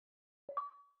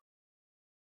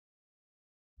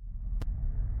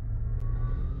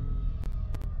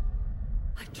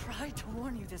tried to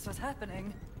warn you this was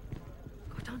happening.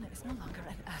 Cortana is no longer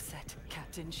an asset,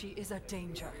 Captain. She is a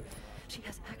danger. She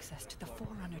has access to the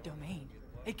Forerunner domain,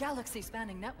 a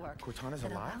galaxy-spanning network Cortana's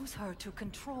that alive? allows her to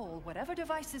control whatever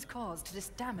devices caused this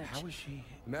damage. How is she?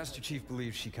 Master Chief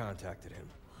believes she contacted him.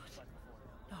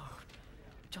 No,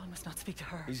 John must not speak to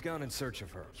her. He's gone in search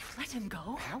of her. You let him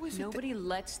go? How is it Nobody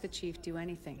lets the chief do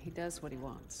anything. He does what he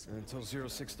wants. Until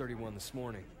 0631 this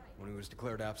morning, when he was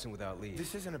declared absent without leave.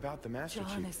 This isn't about the Master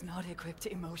John Chief. is not equipped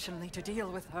emotionally to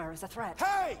deal with her as a threat.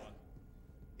 Hey!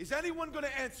 Is anyone gonna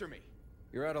answer me?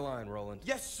 You're out of line, Roland.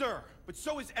 Yes, sir. But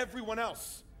so is everyone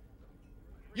else.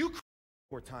 You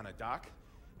Cortana, Doc.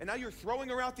 And now you're throwing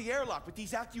her out the airlock with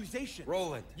these accusations.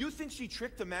 Roland. You think she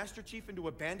tricked the Master Chief into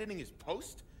abandoning his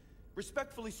post?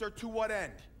 Respectfully, sir, to what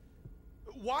end?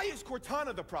 Why is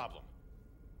Cortana the problem?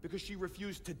 Because she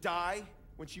refused to die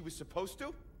when she was supposed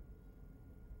to?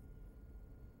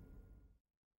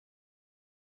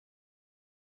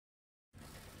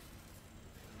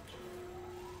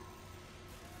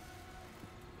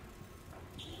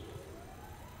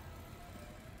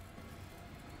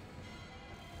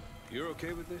 You're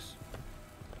okay with this?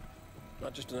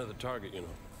 Not just another target, you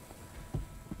know.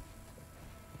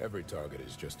 Every target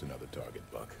is just another target,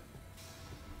 Buck.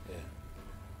 Yeah.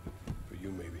 For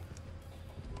you, maybe.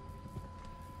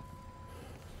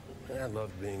 I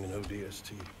love being an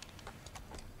ODST.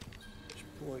 Just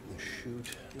point and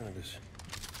shoot. None of this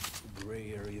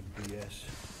gray area BS.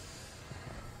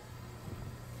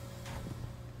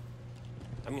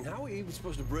 I mean, how are we even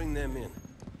supposed to bring them in?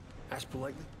 Ask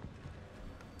politely?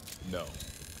 No.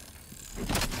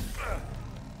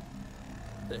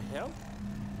 The hell?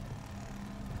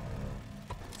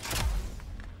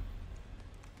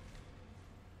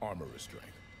 Armor restraint.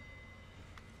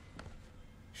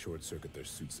 Short-circuit their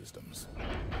suit systems.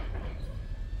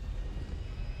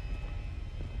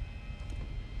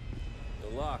 The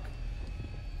lock.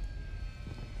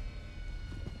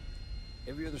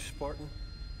 Every other Spartan,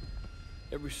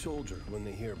 every soldier, when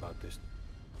they hear about this,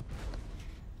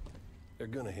 they're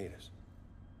gonna hate us.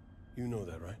 You know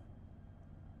that, right?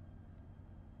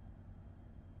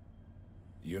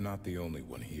 You're not the only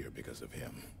one here because of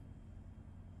him.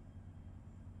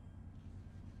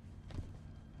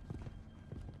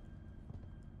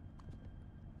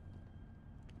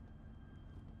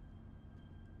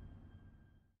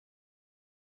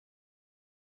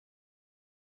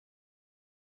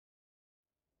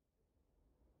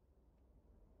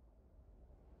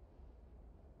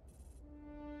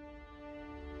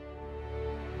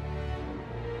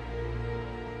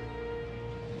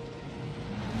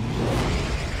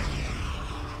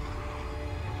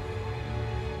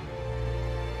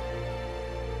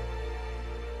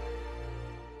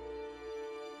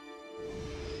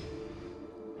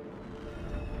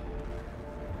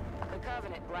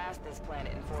 Covenant blasted this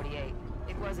planet in 48.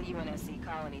 It was a UNSC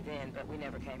colony then, but we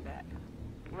never came back.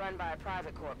 Run by a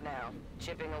private corp now,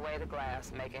 chipping away the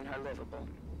glass, making her livable.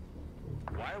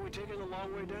 Why are we taking a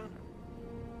long way down?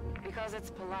 Because it's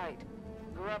polite.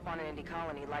 Grew up on an indie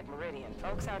colony like Meridian.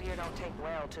 Folks out here don't take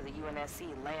well to the UNSC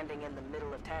landing in the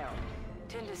middle of town.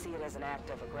 Tend to see it as an act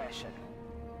of aggression.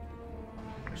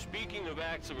 Speaking of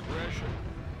acts of aggression...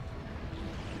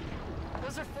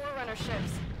 Those are Forerunner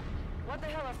ships. What the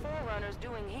hell are Forerunners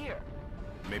doing here?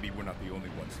 Maybe we're not the only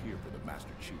ones here for the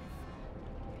Master Chief.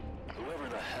 Whoever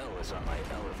the hell is on my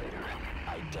elevator,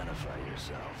 identify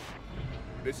yourself.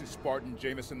 This is Spartan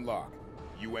Jameson Locke,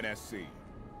 UNSC.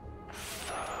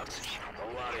 Thugs.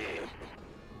 A lot of you.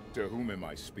 To whom am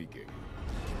I speaking?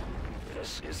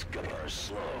 This is Governor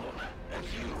Sloan, and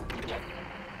you...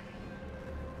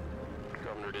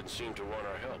 Governor didn't seem to want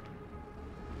our help.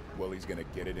 Well, he's gonna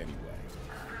get it anyway.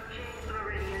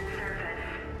 Meridian surface.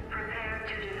 Prepare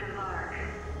to disembark.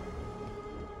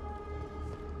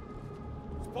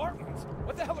 Spartans?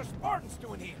 What the hell are Spartans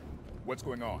doing here? What's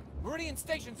going on? Meridian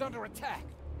Station's under attack.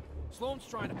 Sloan's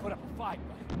trying to put up a fight,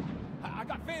 but I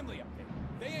got family up there.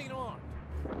 They ain't armed.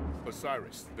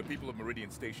 Osiris, the people of Meridian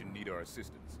Station need our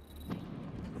assistance.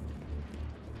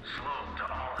 Sloan to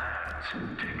all hands.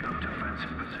 Take up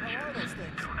defensive positions.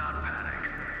 Do not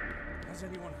panic. Has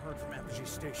anyone heard from Apogee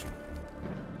Station?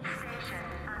 Station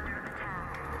under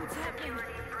attack. What's happening?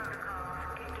 Security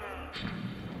protocols engaged.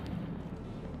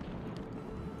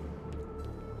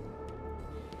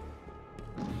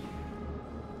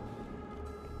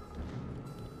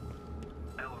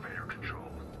 Elevator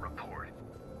control. Report.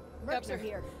 Governor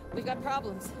here. We've got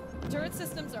problems. Turret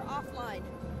systems are offline.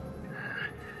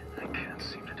 I can't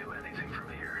seem to do anything from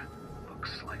here.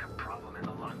 Looks like a problem in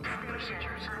the lockdown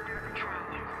procedures. Under control.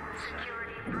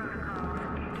 Security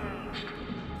protocols engaged.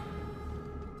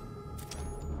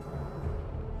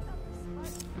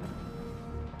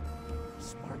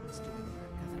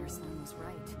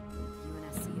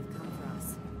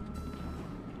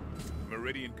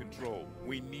 Meridian Control,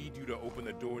 we need you to open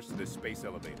the doors to the space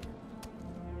elevator.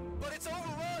 But it's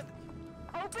overrun!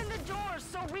 Open the doors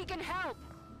so we can help!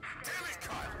 Damn it,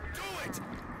 Kyle! Do it!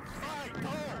 Fine, go!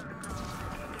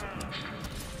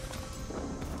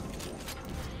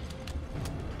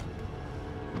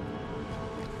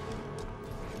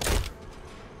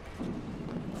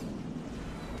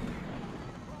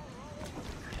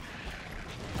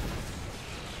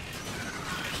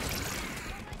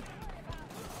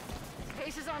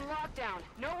 Base is on lockdown.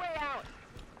 No way out.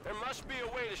 There must be a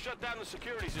way to shut down the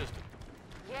security system.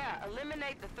 Yeah,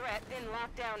 eliminate the threat, then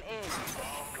lockdown in.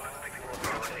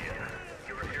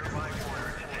 You are hereby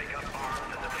ordered to take up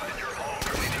arms and defend your home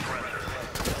from these aggressors.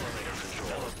 Elevator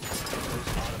control.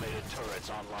 Those automated turrets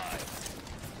online.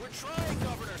 We're trying,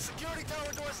 Governor! Security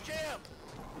tower doors jammed!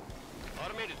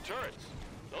 Automated turrets?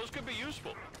 Those could be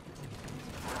useful.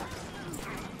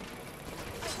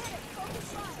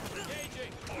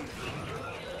 Engaging!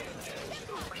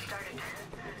 We started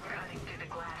cutting through the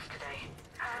glass today.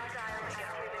 They got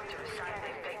to a site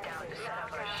they faked out to set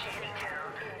up a shanty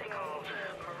town they call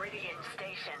Meridian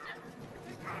Station.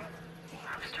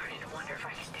 I'm starting to wonder if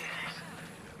I can do this.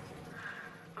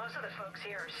 Most of the folks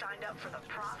here are signed up for the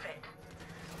profit.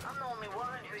 I'm the only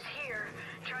one who's here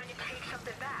trying to take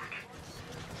something back.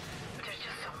 But there's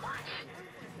just so much.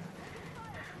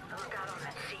 I look out on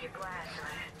that sea of glass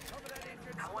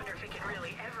and I wonder if it can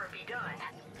really ever be done.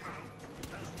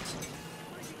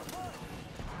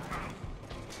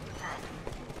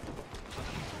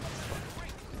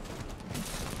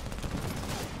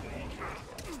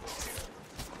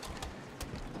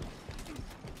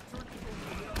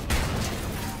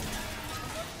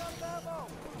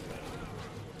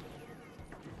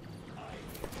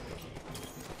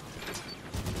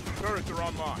 Turrets are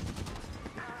online.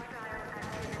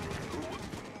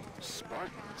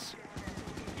 Spartans?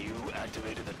 You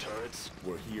activated the turrets?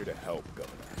 We're here to help,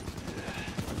 Governor.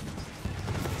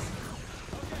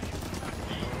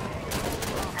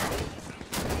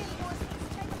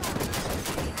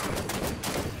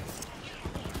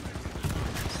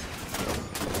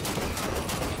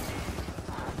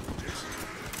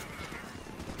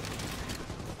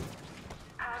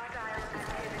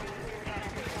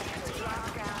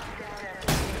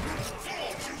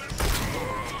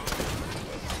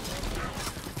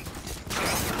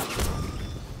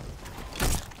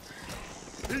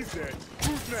 He's dead.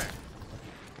 Who's next?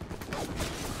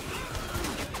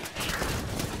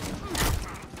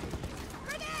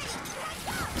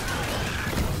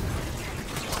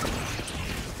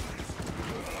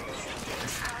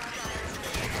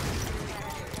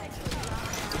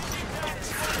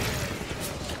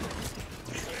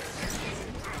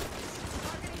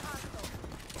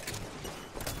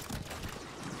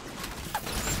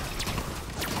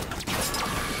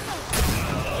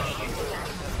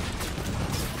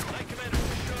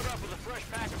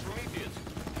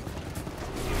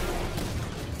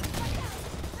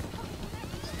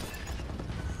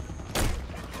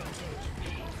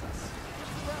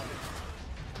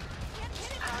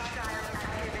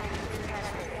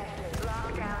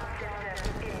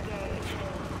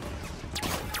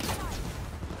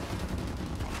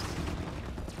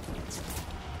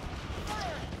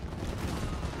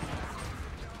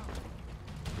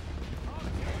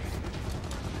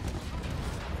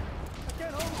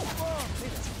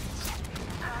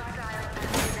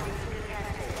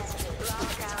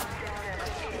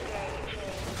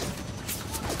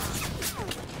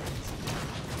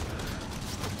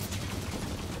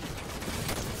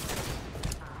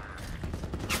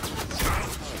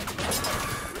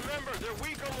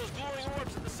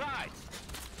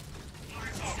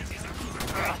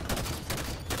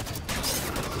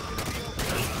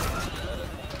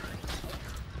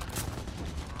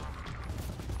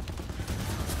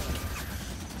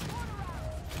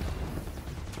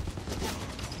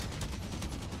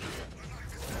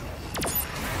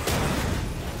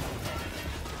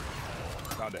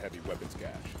 Found a heavy weapons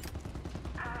cache.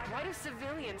 Why do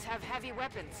civilians have heavy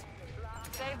weapons?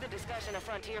 Save the discussion of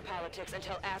frontier politics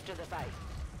until after the fight.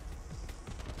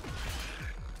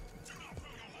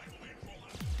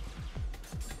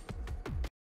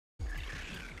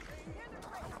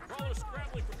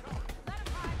 Scrambling for cover. Let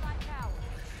him hide like cowards.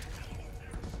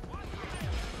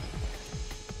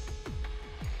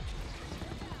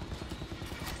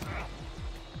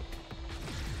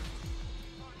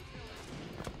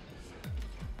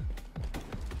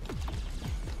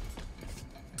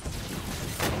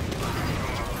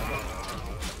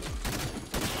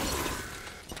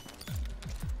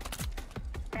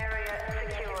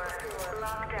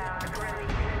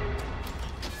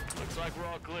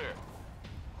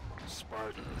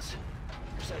 Spartans.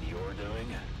 Is that your doing?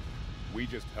 We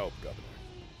just helped, Governor.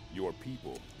 Your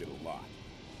people did a lot.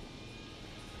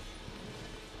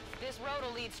 This road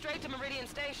will lead straight to Meridian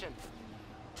Station.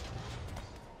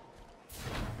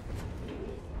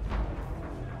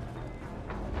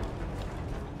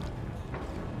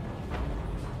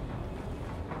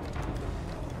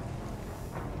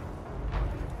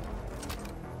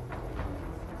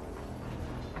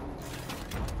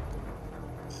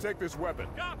 Take this weapon.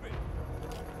 Copy!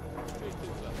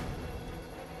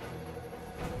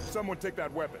 Someone take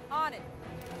that weapon. On it.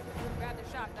 Grab the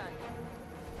shotgun.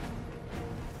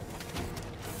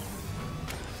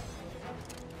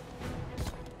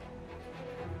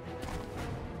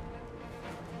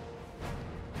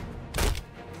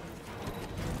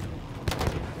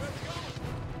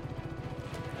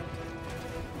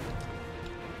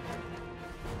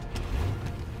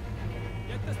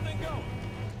 Get this thing going!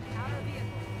 Out of the vehicle.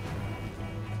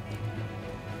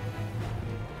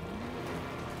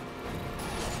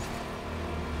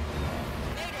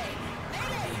 Mayday!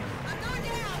 Mayday! I'm going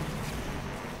down!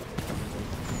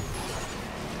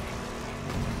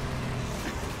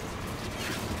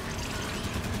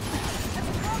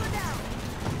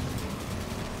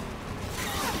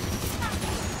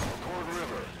 McCord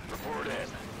River, report in.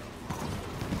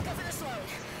 Governor Sloan,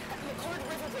 McCord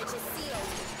River Bridge is sealed,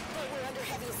 but we're under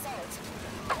heavy assault.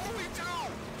 What do we do?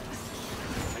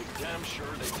 Make damn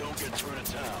sure they don't get through to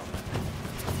town.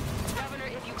 Governor,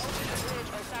 if you open the bridge,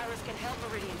 Osiris can help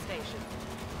Meridian Station.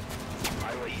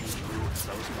 I let you through,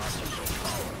 those monsters will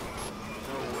follow.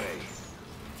 No way.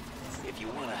 If you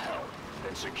want to help,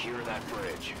 then secure that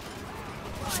bridge.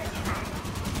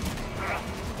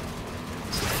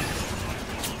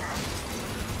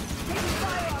 Taking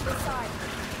fire on this side.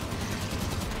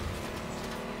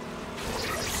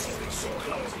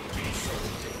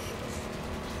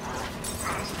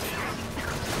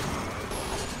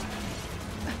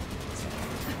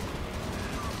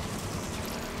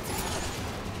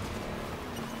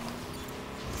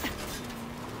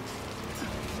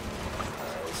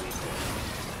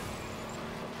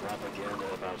 Propaganda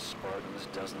about Spartans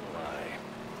doesn't lie.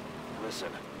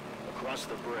 Listen, across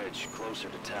the bridge, closer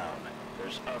to town,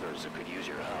 there's others that could use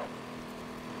your help.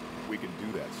 We can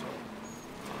do that, sir.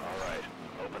 All right,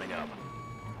 opening up.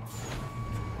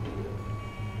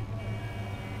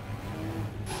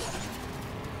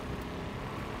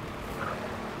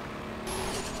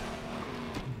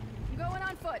 I'm going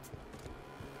on foot.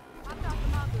 Hopped off the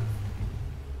mongoose.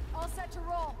 All set to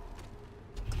roll.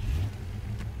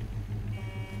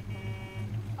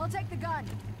 I'll take the gun.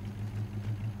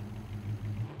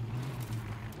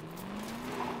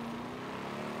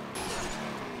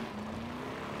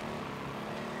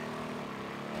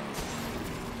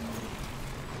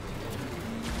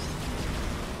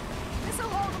 This'll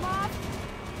hold them off.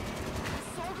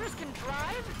 Soldiers can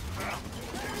drive?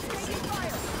 Taking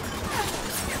fire.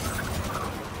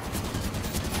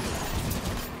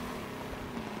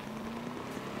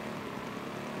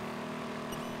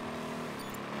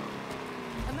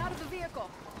 I'm out of the vehicle.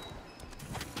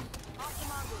 Off the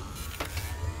mongoose.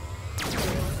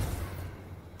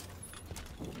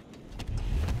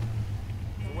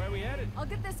 So where we headed? I'll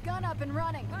get this gun up and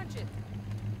running. Punch it.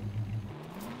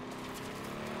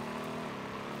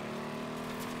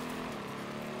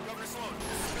 Governor Sloan,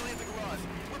 this is Billy at the garage.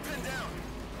 We're pinned down.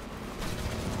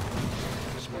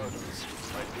 Spartans,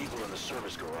 my people in the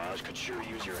service garage could sure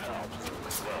use your help.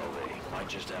 Well, they might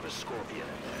just have a scorpion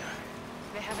in there.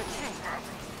 They have a tank.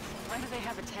 Why do they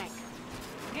have a tank?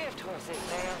 Give to us, it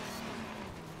fails.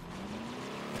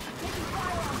 Taking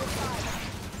fire on this side.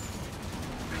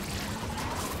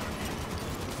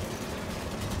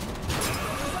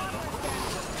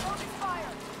 Holding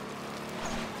fire.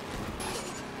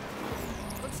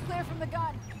 Looks clear from the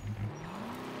gun.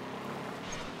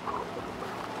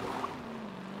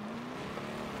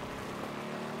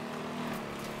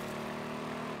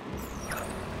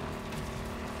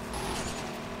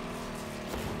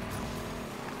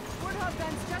 Warthog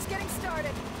gun's just getting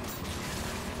started.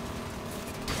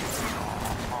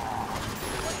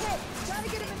 Okay, gotta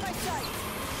get him in my sight.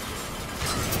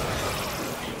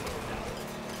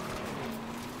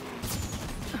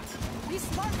 Be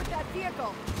smart with that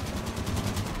vehicle.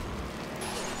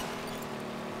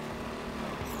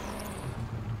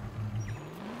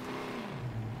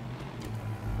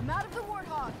 I'm out of the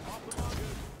Warthog.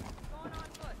 Going on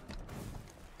foot.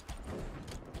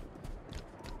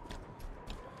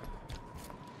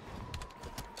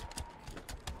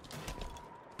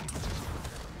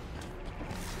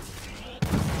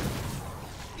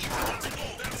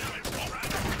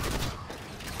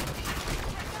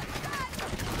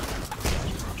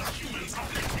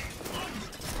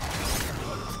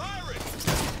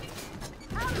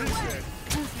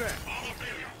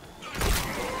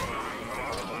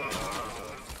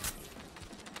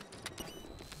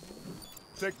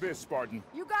 Take this, Spartan.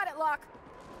 You got it, Locke.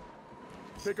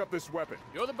 Pick up this weapon.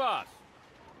 You're the boss.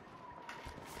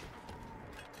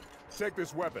 Take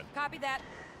this weapon. Copy that.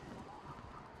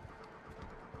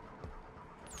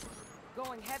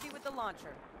 Going heavy with the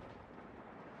launcher.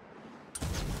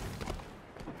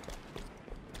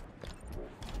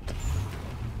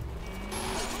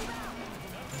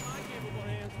 That's in my capable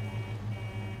hands.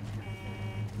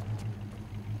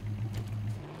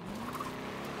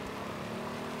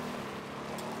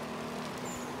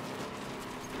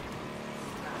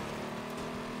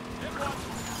 Hit one.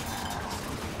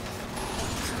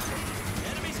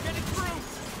 Enemies getting through.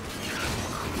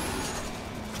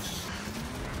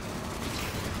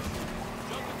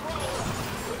 Jump the crawler.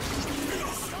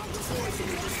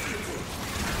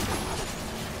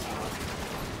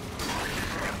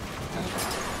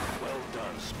 Well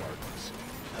done, Spartans.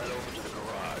 Head over to the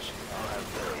garage. I'll have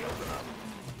Barry open up.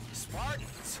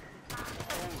 Spartans?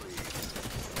 Holy.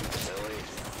 Billy,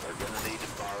 they're gonna need to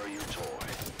borrow your toy.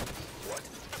 What?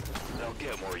 They'll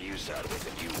get more use out of it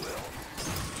than you will.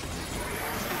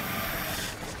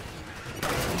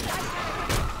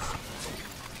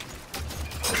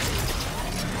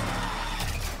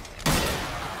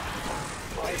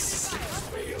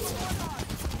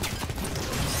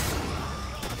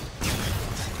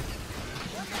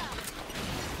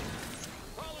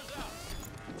 Crawler's out.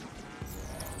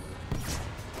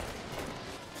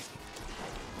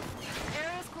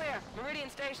 Area's clear. Meridian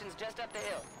Station's just up the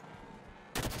hill.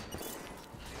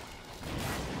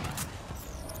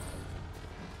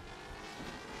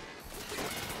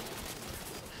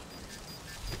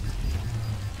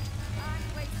 Time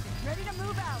wasted. Ready to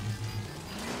move out.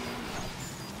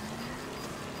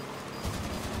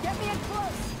 Get me in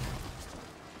close.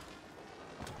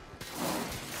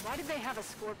 Why did they have a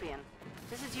Scorpion?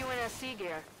 This is UNSC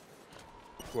gear.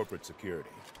 Corporate security.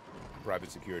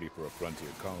 Private security for a frontier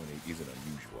colony isn't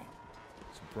unusual.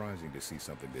 Surprising to see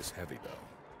something this heavy, though.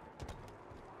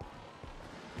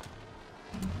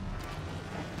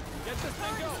 Get this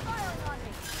thing Turret's going. firing on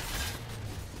me.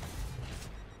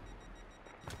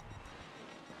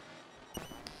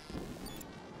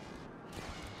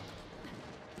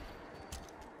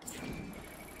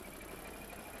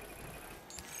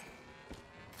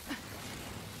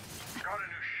 Got a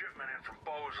new shipment in from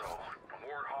Bozo. A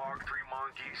Warthog, 3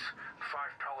 monkeys,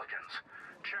 5 pelicans.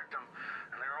 Checked them,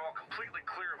 and they're all completely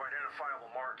clear of identifiable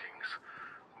markings.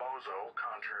 Bozo,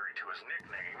 contrary to his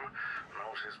nickname,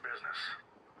 knows his business.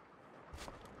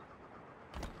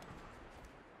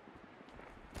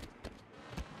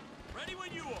 Ready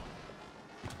when you are.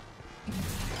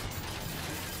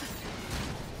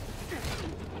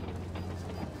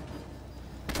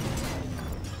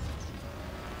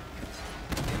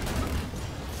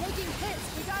 Taking hits.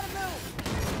 We gotta move.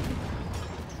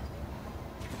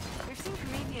 We've seen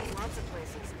comedians lots of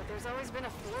places, but there's always been a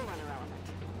Forerunner element.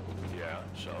 Yeah,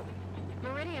 so?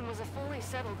 Meridian was a fully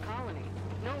settled colony.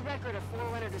 No record of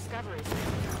Forerunner discoveries.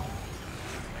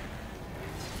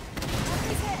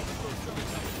 Enemy's hit.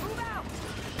 Move out.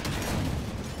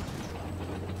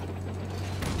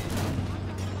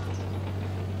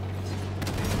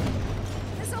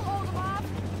 This'll hold them off.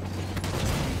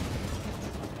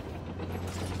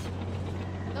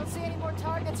 Don't see any more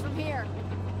targets from here.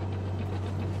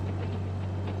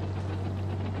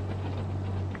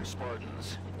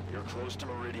 Spartans, you're close to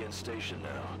Meridian Station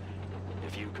now.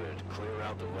 If you could clear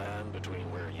out the land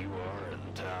between where you are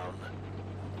and town.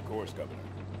 Of course, Governor.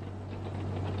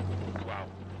 Wow.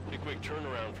 Big quick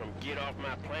turnaround from get off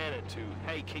my planet to,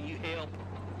 hey, can you help?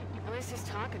 At least he's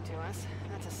talking to us.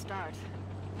 That's a start.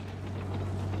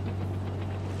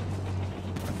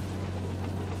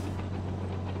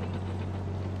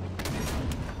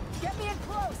 Get me in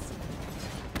close.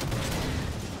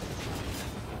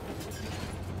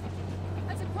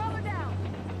 That's a crawler down.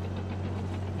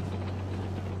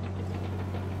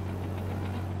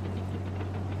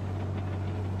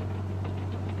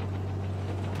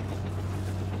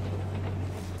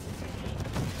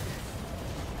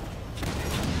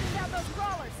 Bring down those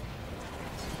crawlers.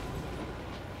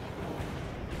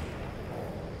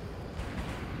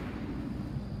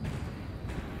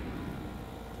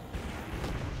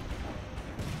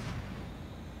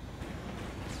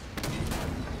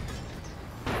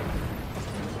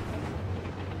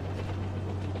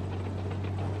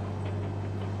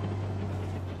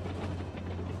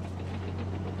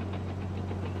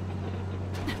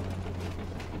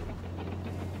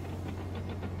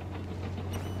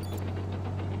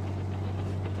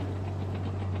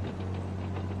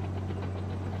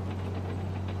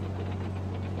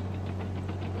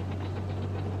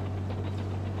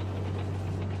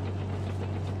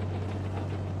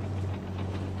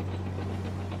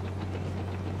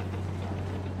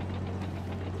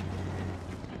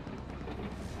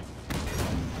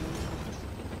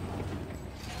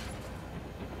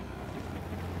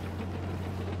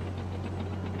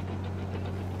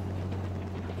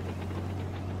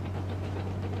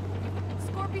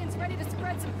 Ready to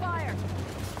spread some fire.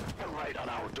 They're right on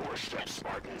our doorstep,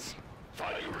 Spartans.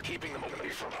 Thought you were keeping them away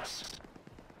from us.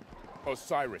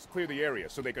 Osiris, clear the area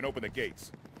so they can open the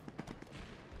gates.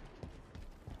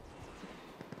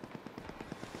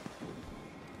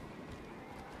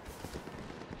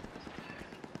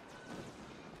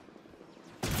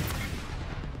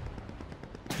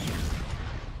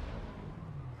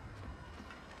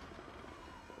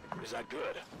 Is that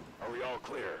good? Are we all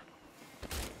clear?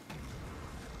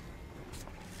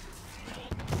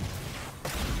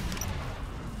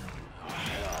 Oh,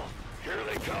 hell. Here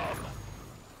they come.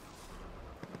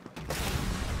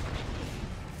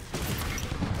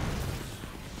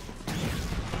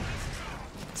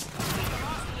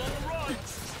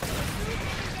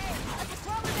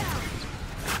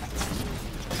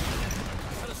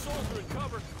 Got a soldier in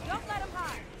cover. Don't let him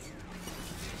hide.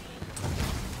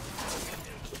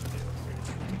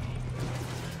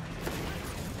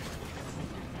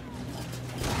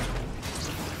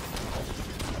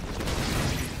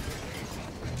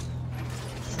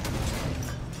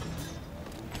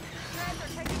 Trans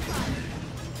are taking fire.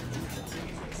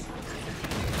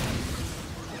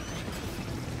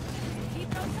 Keep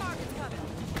those targets coming.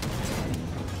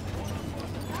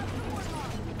 Out the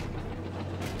warthog.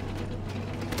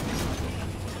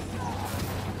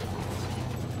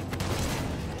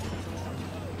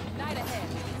 Night ahead.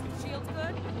 Shields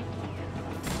good?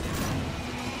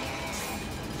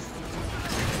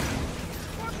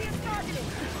 Scorpion targeted!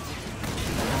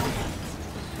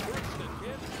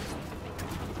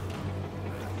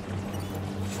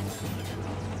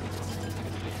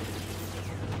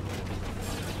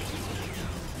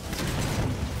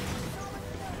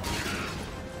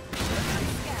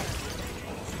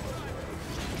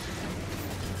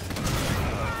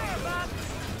 Fire, Buck!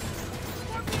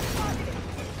 Scorpion targeted!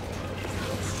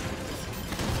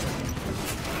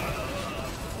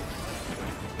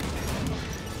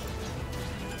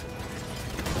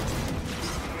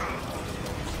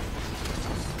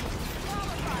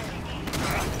 Flower fire!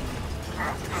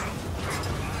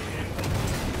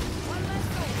 One less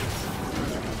soldier.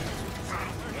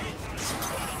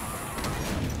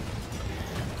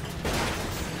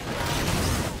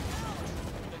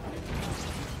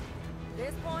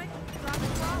 This point,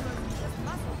 dropping crawlers is just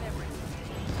muscle memory.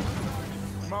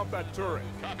 Mount that turret.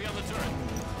 Copy on the turret.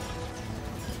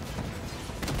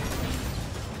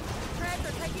 Treads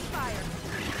are taking fire.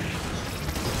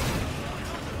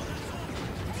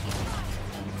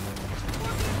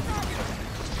 Scorpion targeted!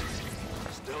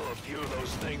 Still a few of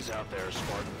those things out there,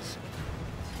 Spartans.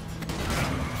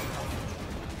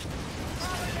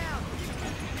 Crawler down.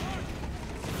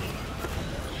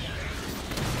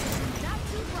 Not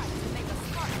too bright to make a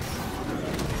spark.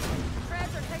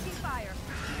 Treads are taking fire.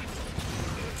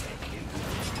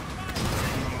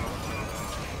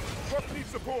 Truck needs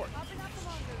support. Up and up the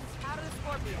mongoose. Out of the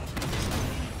scorpion.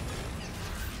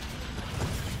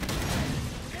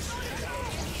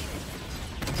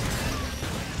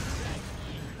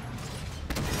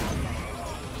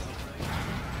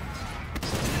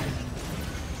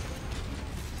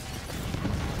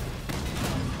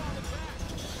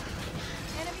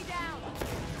 Enemy down.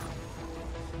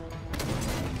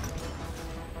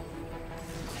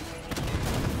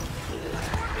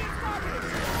 Scorpion targeted.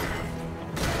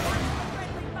 Watch the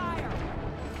friendly fire.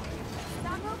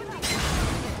 Stop moving up.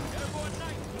 Airborne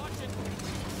knight, watch it.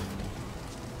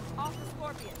 Off the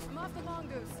scorpion. I'm off the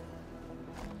mongoose.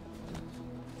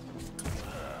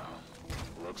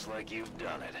 Looks like you've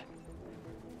done it.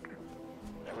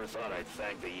 Never thought I'd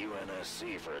thank the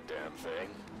UNSC for a damn thing,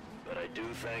 but I do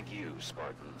thank you,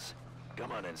 Spartans.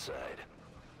 Come on inside.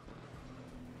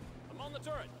 I'm on the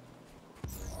turret.